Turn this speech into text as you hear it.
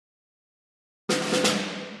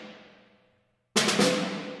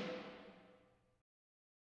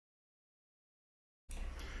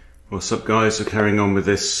What's up, guys? We're carrying on with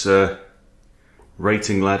this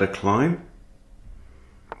rating ladder climb.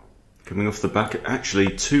 Coming off the back,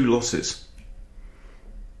 actually 2 losses.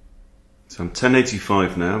 So I'm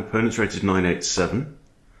 1085 now, opponent's rated 987.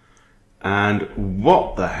 And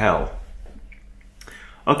what the hell?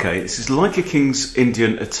 Okay, this is like a King's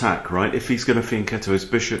Indian attack, right? If he's going to fianchetto his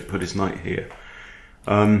bishop, put his knight here.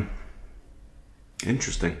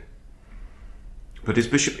 Interesting. But his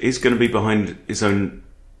bishop is going to be behind his own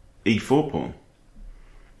e4 pawn,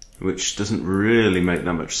 which doesn't really make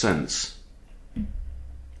that much sense.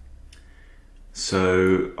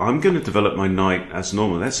 So I'm going to develop my knight as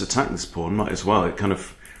normal. Let's attack this pawn, might as well. It kind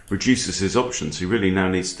of reduces his options. He really now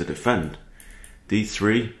needs to defend.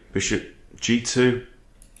 d3, bishop g2.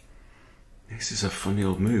 This is a funny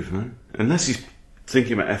old move, man. Unless he's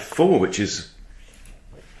thinking about f4, which is...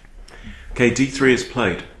 Okay, d3 is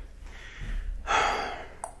played.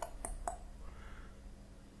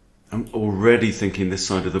 I'm already thinking this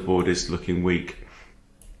side of the board is looking weak.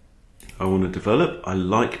 I want to develop. I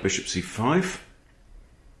like bishop c5.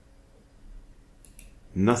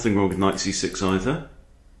 Nothing wrong with knight c6 either.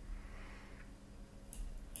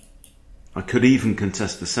 I could even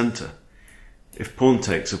contest the centre. If pawn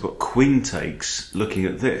takes, I've got queen takes looking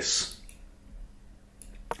at this.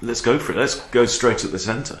 Let's go for it. Let's go straight at the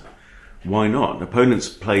centre. Why not? An opponent's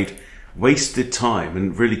played wasted time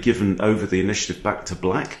and really given over the initiative back to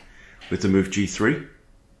black with the move g3,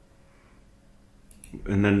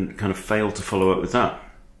 and then kind of failed to follow up with that.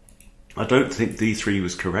 I don't think d3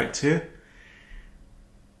 was correct here.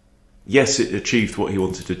 Yes, it achieved what he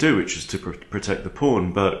wanted to do, which is to protect the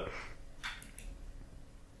pawn, but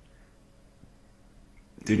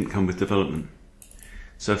didn't come with development.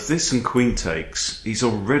 So if this and queen takes, he's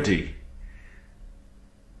already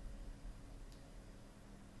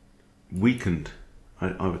weakened,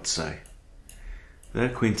 I would say. There,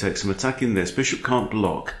 queen takes. I'm attacking this. Bishop can't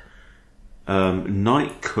block.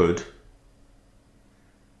 Knight could.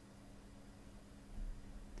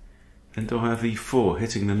 Then do I have e4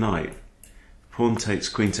 hitting the knight? Pawn takes,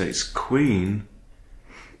 queen takes, queen.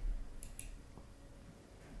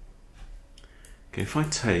 Okay, if I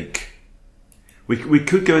take... We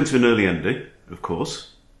could go into an early ending, of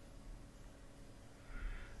course.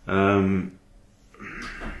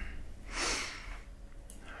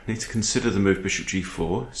 Need to consider the move bishop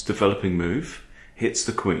g4. It's a developing move. Hits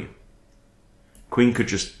the queen. Queen could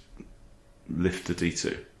just lift to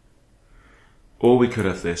d2. Or we could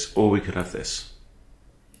have this, or we could have this.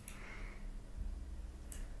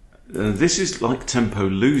 This is like tempo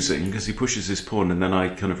losing because he pushes his pawn and then I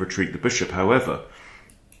kind of retreat the bishop. However,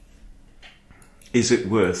 is it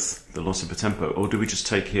worth the loss of a tempo, or do we just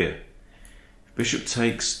take here? Bishop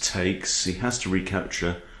takes, takes. He has to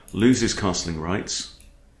recapture, loses castling rights.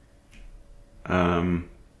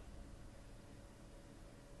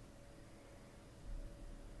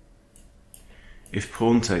 If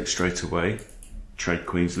pawn takes straight away, trade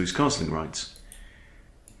queens, lose castling rights.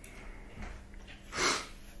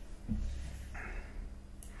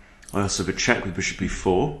 I also have a check with bishop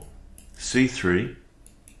e4, c3.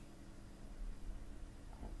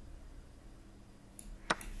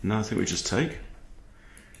 No, I think we just take.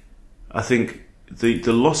 I think the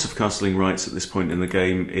loss of castling rights at this point in the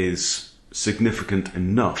game is significant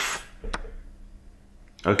enough.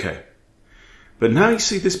 Okay. But now you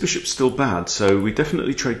see this bishop's still bad, so we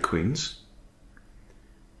definitely trade queens.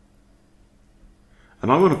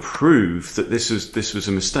 And I want to prove that this was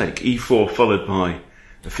a mistake. e4 followed by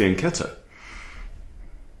a fianchetto.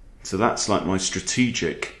 So that's like my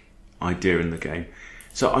strategic idea in the game.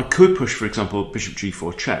 So I could push, for example, bishop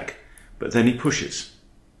g4 check, but then he pushes.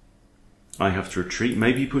 I have to retreat.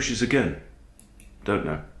 Maybe he pushes again. Don't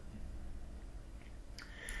know.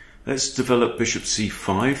 Let's develop bishop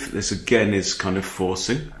c5. This again is kind of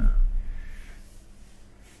forcing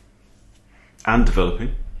and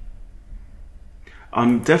developing.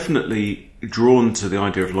 I'm definitely drawn to the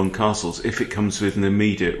idea of long castles if it comes with an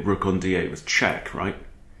immediate rook on d8 with check, right?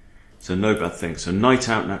 So no bad thing. So knight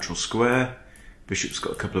out, natural square. Bishop's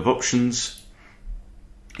got a couple of options.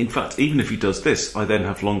 In fact, even if he does this, I then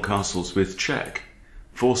have long castles with check,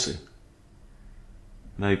 forcing.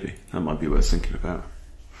 Maybe. That might be worth thinking about.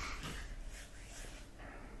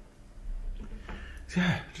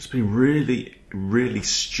 Yeah, just been really, really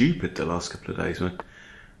stupid the last couple of days. My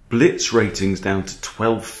Blitz ratings down to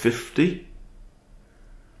 1250.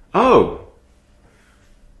 Oh!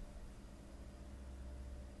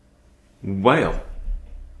 Whale.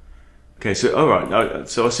 Okay, so alright,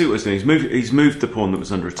 so I see what he's doing. He's moved the pawn that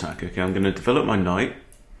was under attack. Okay, I'm going to develop my knight.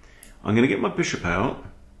 I'm going to get my bishop out.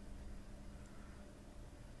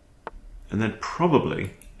 And then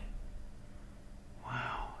probably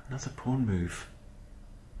Another pawn move.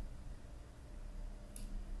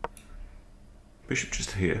 Bishop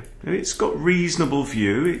just here. It's got reasonable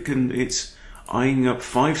view. It's eyeing up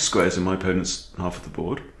 5 squares in my opponent's half of the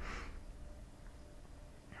board.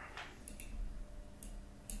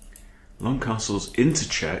 Long castles into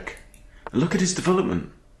check. And look at his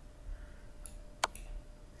development.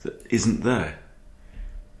 That isn't there.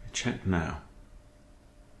 Check now.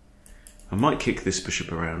 I might kick this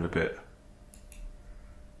bishop around a bit.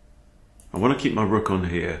 I want to keep my rook on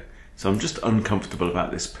here, so I'm just uncomfortable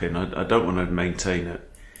about this pin. I don't want to maintain it.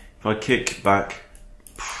 If I kick back,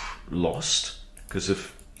 lost because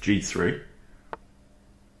of g3.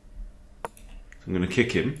 So I'm going to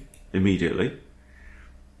kick him immediately.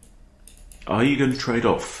 Are you going to trade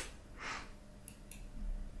off?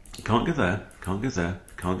 Can't go there, can't go there,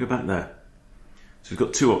 can't go back there. So we've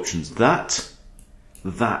got 2 options, that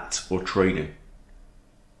or trading.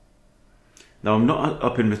 Now I'm not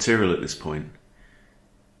up in material at this point.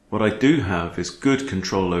 What I do have is good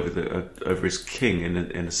control over his king in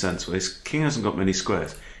a sense. Where his king hasn't got many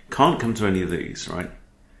squares. Can't come to any of these, right?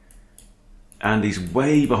 And he's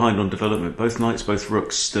way behind on development. Both knights, both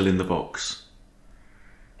rooks still in the box.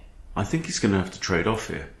 I think he's going to have to trade off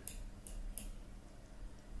here.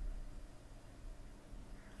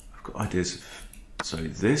 I've got ideas of... So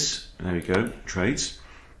this, there we go, trades.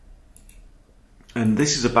 And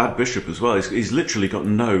this is a bad bishop as well. He's literally got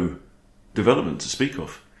no development to speak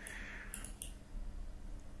of.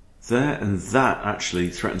 There and that actually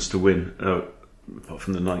threatens to win. Oh, apart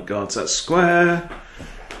from the knight guards that square.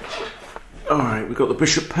 Alright, we've got the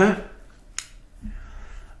bishop pair.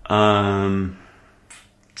 Right,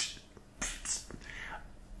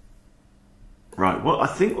 I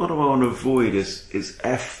think what I want to avoid is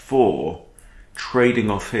f4 trading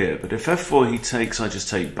off here. But if f4 he takes, I just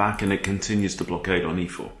take back and it continues to blockade on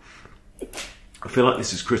e4. I feel like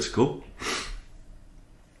this is critical.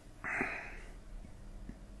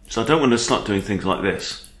 So I don't want to start doing things like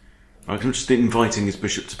this. Right, I'm just inviting his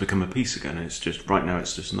bishop to become a piece again. It's just, right now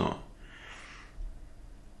it's just not.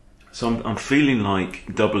 So I'm feeling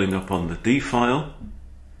like doubling up on the d file.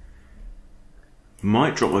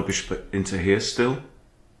 Might drop my bishop into here still.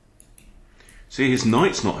 See, his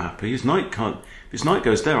knight's not happy. His knight can't... If his knight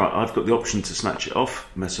goes there, I've got the option to snatch it off,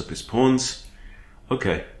 mess up his pawns.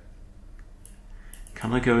 Okay.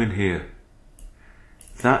 Can I go in here?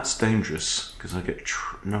 That's dangerous, because I get...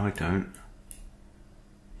 No, I don't.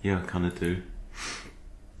 Yeah, I kind of do.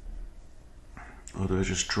 Or do I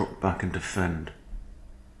just drop back and defend?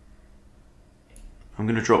 I'm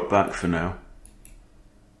going to drop back for now.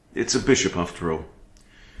 It's a bishop after all.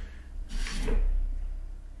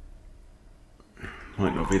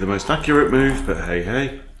 Might not be the most accurate move, but hey,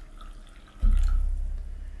 hey.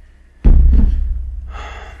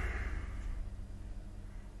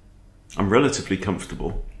 I'm relatively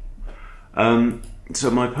comfortable. So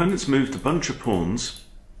my opponent's moved a bunch of pawns.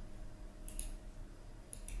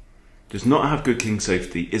 Does not have good king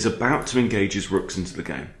safety. Is about to engage his rooks into the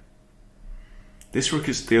game. This rook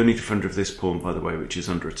is the only defender of this pawn, by the way, which is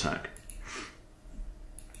under attack.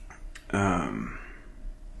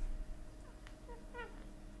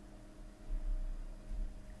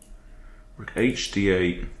 Rook h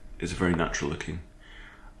d8 is very natural looking.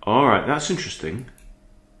 Alright, that's interesting.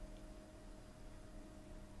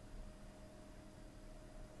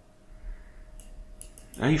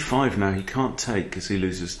 a5 now he can't take because he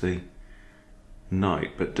loses the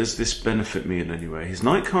knight, but does this benefit me in any way? His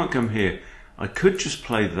knight can't come here. I could just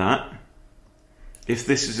play that if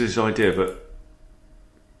this is his idea, but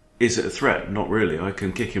is it a threat? Not really. I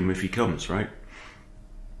can kick him if he comes, right?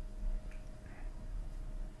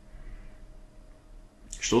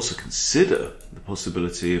 You should also consider the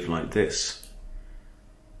possibility of like this.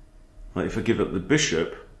 Like if I give up the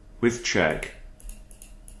bishop with check,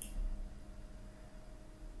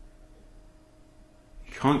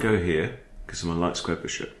 he can't go here because of my light square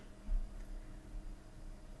bishop.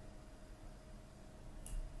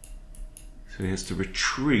 So he has to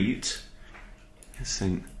retreat. Let's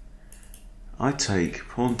think. I take,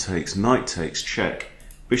 pawn takes, knight takes, check.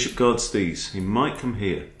 Bishop guards these. He might come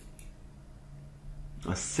here.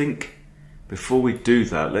 I think before we do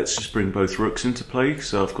that, let's just bring both rooks into play.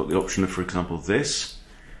 So I've got the option of, for example, this.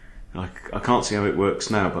 I can't see how it works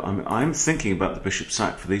now, but I'm thinking about the bishop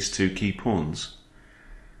sack for these 2 key pawns.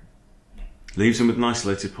 Leaves him with an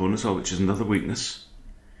isolated pawn as well, which is another weakness.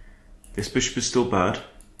 This bishop is still bad.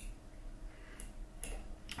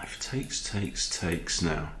 If takes, takes, takes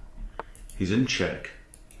now. He's in check.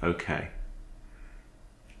 Okay.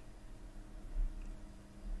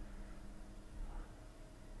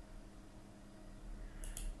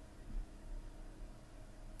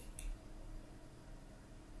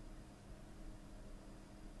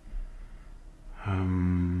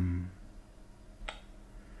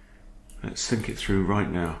 Let's think it through right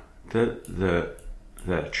now.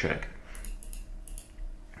 There, check.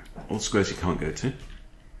 All squares he can't go to.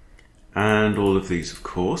 And all of these, of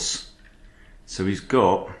course. So he's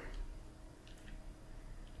got...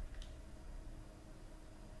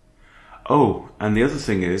 Oh, and the other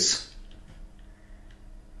thing is,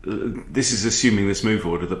 this is assuming this move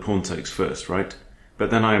order, the pawn takes first, right?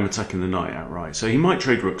 But then I am attacking the knight outright. So he might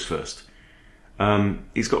trade rooks first.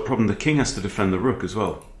 He's got a problem, the king has to defend the rook as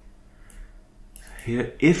well.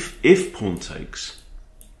 Here, if pawn takes,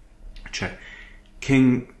 check,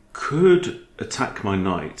 king could attack my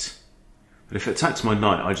knight, but if it attacks my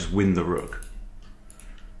knight, I just win the rook.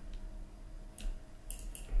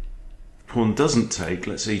 Pawn doesn't take,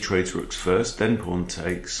 let's say he trades rooks first, then pawn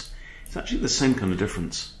takes. It's actually the same kind of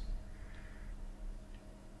difference.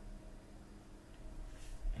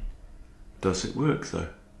 Does it work though?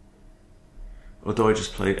 Or do I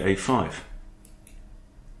just play a5?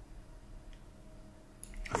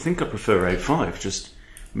 I think I prefer a5, just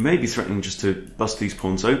maybe threatening just to bust these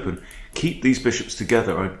pawns open. Keep these bishops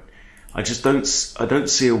together. I just don't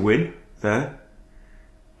see a win there.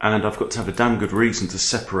 And I've got to have a damn good reason to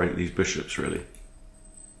separate these bishops, really.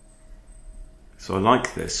 So I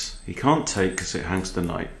like this. He can't take because it hangs the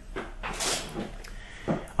knight.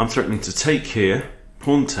 I'm threatening to take here.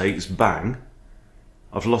 Pawn takes, bang.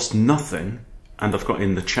 I've lost nothing, and I've got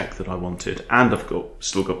in the check that I wanted, and I've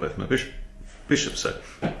still got both my bishops. So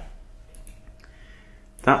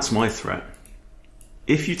that's my threat.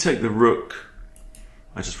 If you take the rook,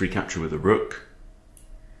 I just recapture with a rook.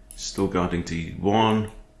 Still guarding d1.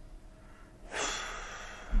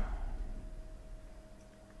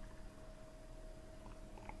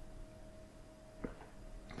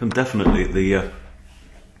 And definitely the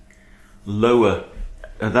lower,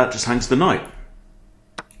 that just hangs the knight.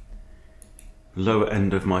 Lower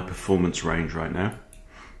end of my performance range right now.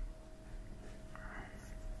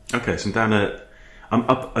 Okay, so I'm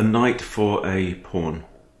up a knight for a pawn.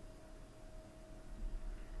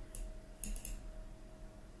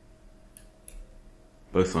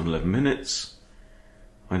 Both on 11 minutes.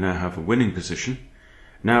 I now have a winning position.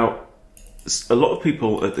 Now, a lot of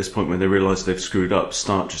people at this point, when they realise they've screwed up,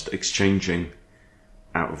 start just exchanging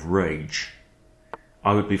out of rage.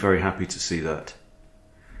 I would be very happy to see that.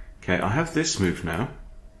 Okay, I have this move now.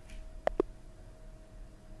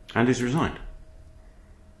 And he's resigned.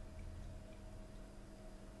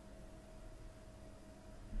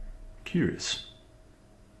 Curious.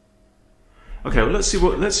 Okay, well let's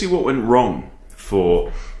see what went wrong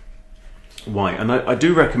for white. And I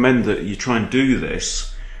do recommend that you try and do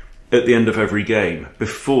this at the end of every game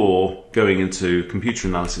before going into computer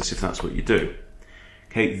analysis, if that's what you do.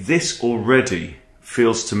 Okay, this already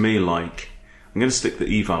feels to me like, I'm going to stick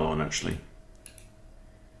the eval on actually.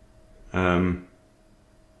 Yeah,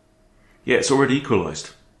 it's already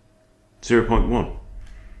equalized. 0.1.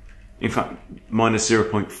 In fact, minus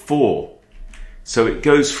 0.4. So it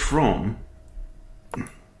goes from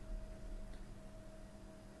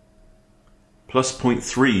plus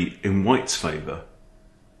 0.3 in white's favour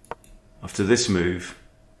after this move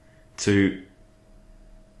to,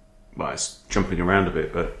 well, it's jumping around a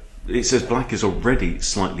bit, but it says black is already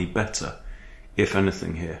slightly better, if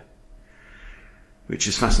anything here, which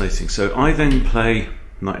is fascinating. So I then play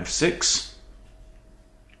knight f6,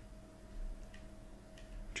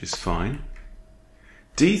 which is fine.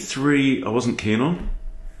 d3 I wasn't keen on.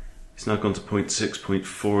 It's now gone to 0.6,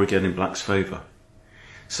 0.4 again in black's favour.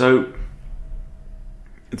 So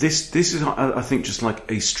this is, I think, just like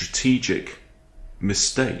a strategic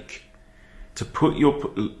mistake to put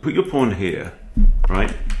your pawn here,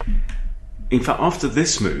 right? In fact, after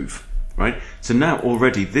this move, right? So now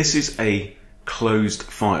already this is a closed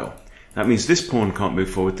file. That means this pawn can't move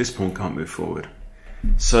forward, this pawn can't move forward.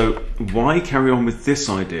 So why carry on with this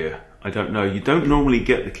idea? I don't know. You don't normally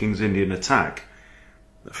get the King's Indian attack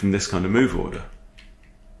from this kind of move order.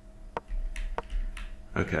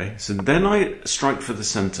 Okay, so then I strike for the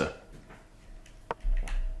center.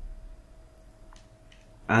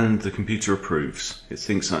 And the computer approves. It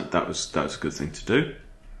thinks that was a good thing to do.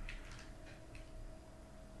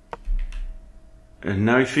 And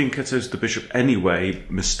now if Fianchetto's the bishop anyway,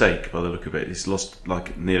 mistake by the look of it. He's lost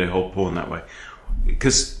like nearly a whole pawn that way.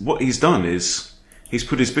 Because what he's done is he's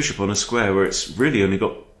put his bishop on a square where it's really only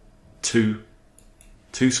got two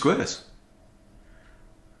squares.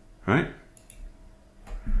 Right?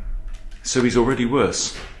 So he's already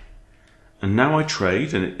worse. And now I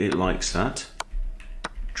trade, and it likes that.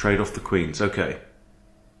 Trade off the queens. Okay.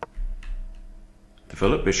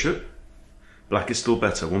 Develop bishop. Black is still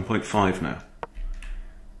better. 1.5 now.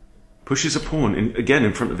 Pushes a pawn in, again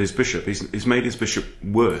in front of his bishop. He's made his bishop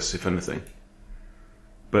worse, if anything.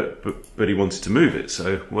 But he wanted to move it,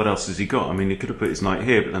 so what else has he got? I mean, he could have put his knight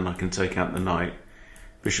here, but then I can take out the knight.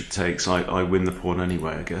 Bishop takes, I win the pawn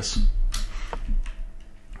anyway, I guess.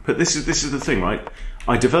 But this is the thing, right?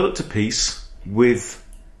 I developed a piece with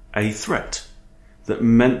a threat that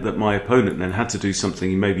meant that my opponent then had to do something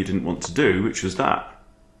he maybe didn't want to do, which was that.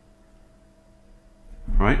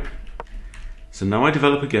 Right? So now I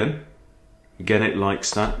develop again. Again, it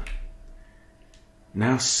likes that.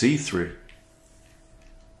 Now c-through.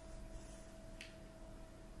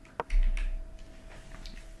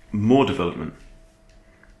 More development.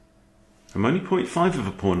 I'm only 0.5 of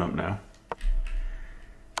a pawn up now.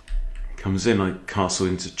 Comes in, I castle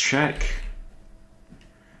into check.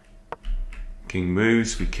 King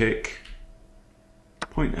moves, we kick.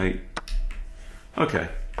 0.8. Okay.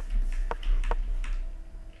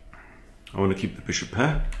 I want to keep the bishop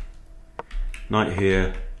pair. Knight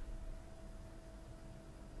here.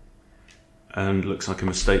 And looks like a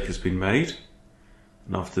mistake has been made.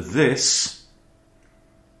 And after this,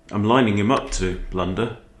 I'm lining him up to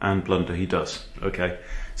blunder, and blunder he does. Okay,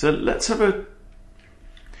 so let's have a...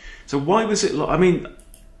 So why was it... I mean,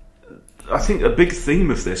 I think a big theme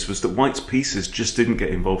of this was that White's pieces just didn't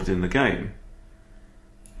get involved in the game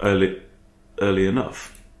early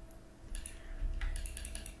enough.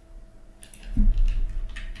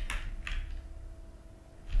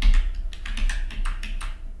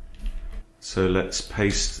 So let's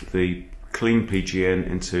paste the clean PGN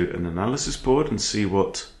into an analysis board and see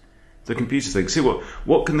what the computer thinks. See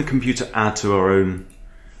what can the computer add to our own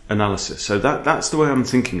analysis. So that's the way I'm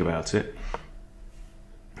thinking about it.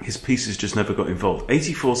 His pieces just never got involved.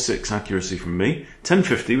 84.6 accuracy from me,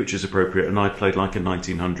 1050, which is appropriate, and I played like a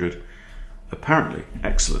 1900. Apparently,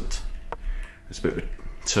 excellent. It's a bit of a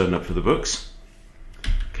turn up for the books.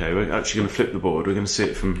 Okay, we're actually going to flip the board. We're going to see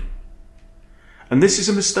it from... And this is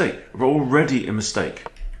a mistake. Already a mistake.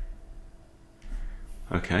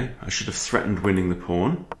 Okay, I should have threatened winning the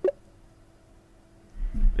pawn.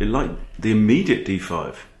 It liked the immediate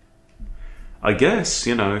d5. I guess,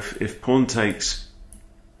 you know, if pawn takes,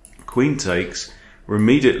 queen takes, we're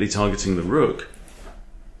immediately targeting the rook.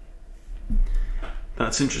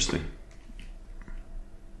 That's interesting.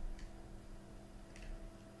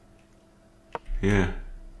 Yeah.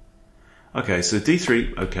 Okay, so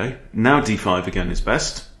d3, okay. Now d5 again is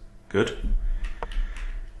best. Good.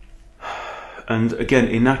 And again,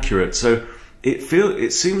 inaccurate. So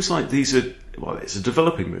it seems like these are, well, it's a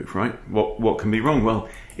developing move, right? What can be wrong? Well,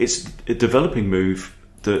 it's a developing move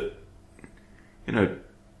that, you know,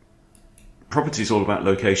 property is all about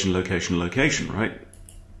location, location, location, right?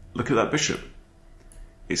 Look at that bishop.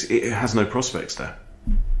 It has no prospects there.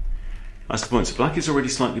 That's the point. So black is already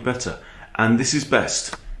slightly better. And this is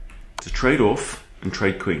best, to trade off and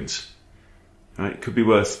trade queens. Right? It could be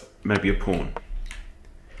worth maybe a pawn.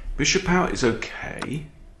 Bishop out is okay.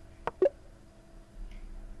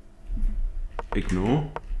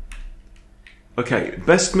 Ignore. Okay,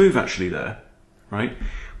 best move actually there, right?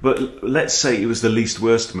 But let's say it was the least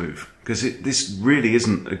worst move, because this really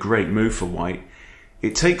isn't a great move for white.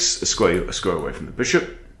 It takes a square away from the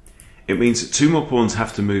bishop. It means that two more pawns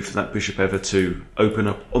have to move for that bishop ever to open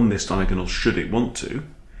up on this diagonal should it want to.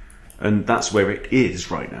 And that's where it is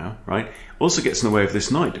right now, right? Also gets in the way of this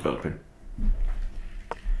knight developing.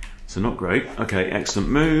 So not great. Okay, excellent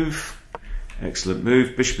move. Excellent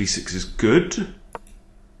move. Bishop e6 is good.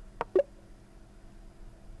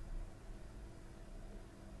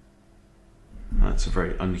 That's a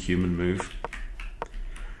very unhuman move.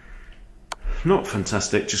 Not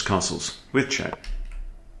fantastic, just castles with check.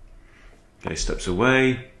 Okay, steps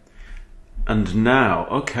away. And now,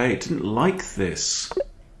 okay, didn't like this.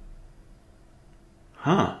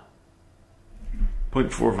 Huh.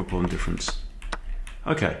 0.4 of a pawn difference.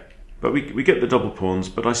 Okay, but we get the double pawns,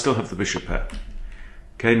 but I still have the bishop pair.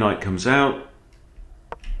 Okay, knight comes out.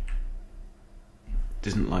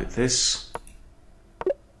 Didn't like this.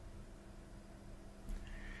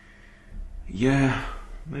 Yeah,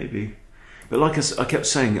 maybe. But like I kept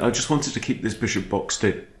saying, I just wanted to keep this bishop boxed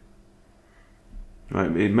in. Right,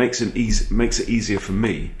 it makes it easier for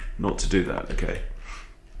me not to do that. Okay.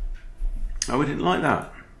 Oh, we didn't like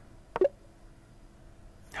that.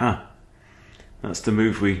 Huh. That's the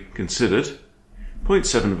move we considered.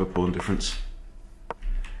 0.7 of a pawn difference.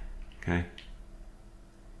 Okay.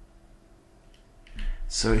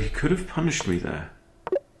 So he could have punished me there.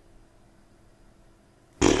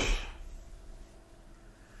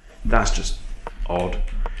 That's just odd.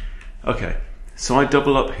 Okay, so I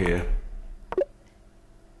double up here.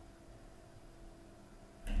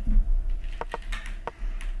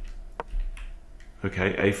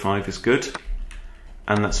 Okay, a5 is good.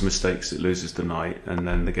 And that's a mistake because it loses the knight, and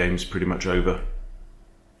then the game's pretty much over.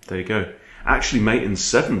 There you go. Actually, mate in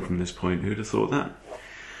 7 from this point. Who'd have thought that?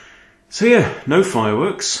 So yeah, no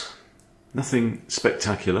fireworks. Nothing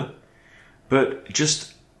spectacular. But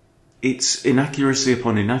just, it's inaccuracy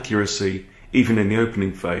upon inaccuracy, even in the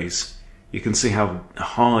opening phase. You can see how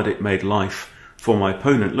hard it made life for my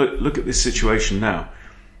opponent. Look at this situation now.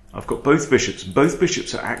 I've got both bishops. Both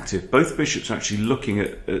bishops are active. Both bishops are actually looking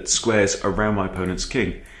at squares around my opponent's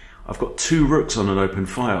king. I've got 2 rooks on an open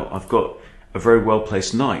file. I've got a very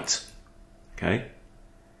well-placed knight. Okay?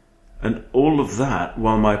 And all of that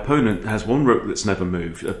while my opponent has 1 rook that's never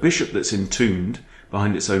moved, a bishop that's entombed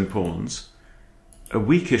behind its own pawns, a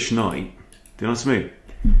weakish knight. Do you know what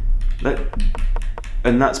I mean?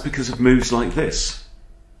 And that's because of moves like this.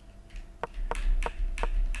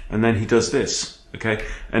 And then he does this. Okay,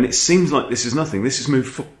 and it seems like this is nothing. This is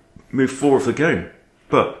move 4 of the game.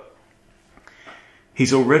 But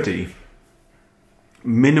he's already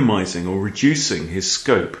minimizing or reducing his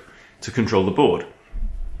scope to control the board.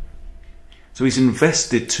 So he's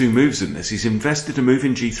invested 2 moves in this. He's invested a move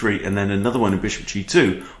in g3 and then another one in bishop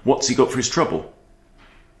g2. What's he got for his trouble?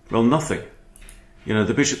 Well, nothing. You know,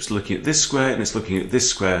 the bishop's looking at this square and it's looking at this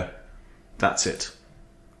square. That's it.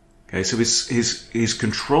 Okay, so his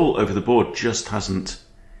control over the board just hasn't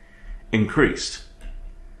increased.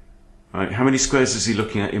 Right, how many squares is he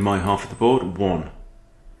looking at in my half of the board? 1,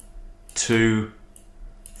 2,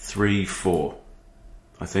 3, 4.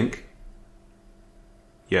 I think.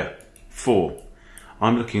 Yeah, 4.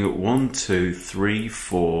 I'm looking at 1, 2, 3,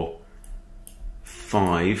 4,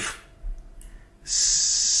 5,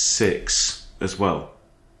 6 as well.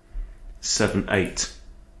 7, 8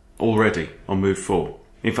 already on move 4.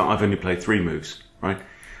 In fact, I've only played 3 moves, right?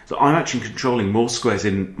 So I'm actually controlling more squares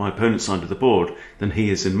in my opponent's side of the board than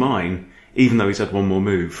he is in mine, even though he's had 1 more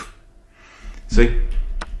move. See?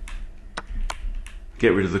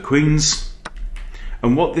 Get rid of the queens.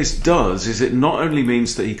 And what this does is it not only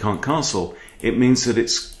means that he can't castle, it means that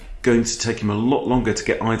it's going to take him a lot longer to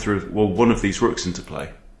get either of, well, one of these rooks into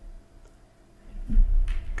play.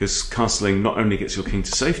 Because castling not only gets your king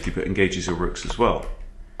to safety, but engages your rooks as well.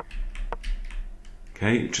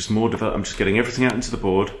 Okay, just more develop. I'm just getting everything out into the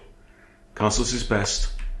board. Castles is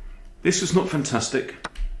best. This was not fantastic.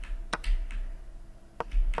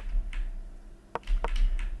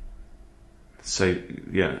 So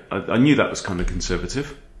yeah, I knew that was kind of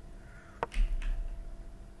conservative.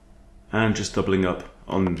 And just doubling up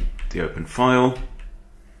on the open file.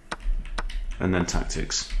 And then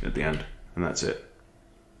tactics at the end. And that's it.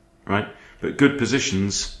 Right? But good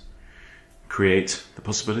positions create the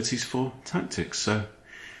possibilities for tactics. So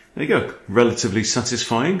there you go. Relatively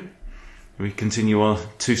satisfying. We continue our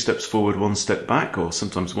 2 steps forward, 1 step back, or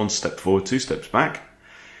sometimes 1 step forward, 2 steps back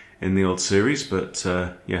in the old series. But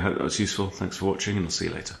yeah, I hope that was useful. Thanks for watching, and I'll see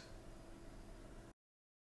you later.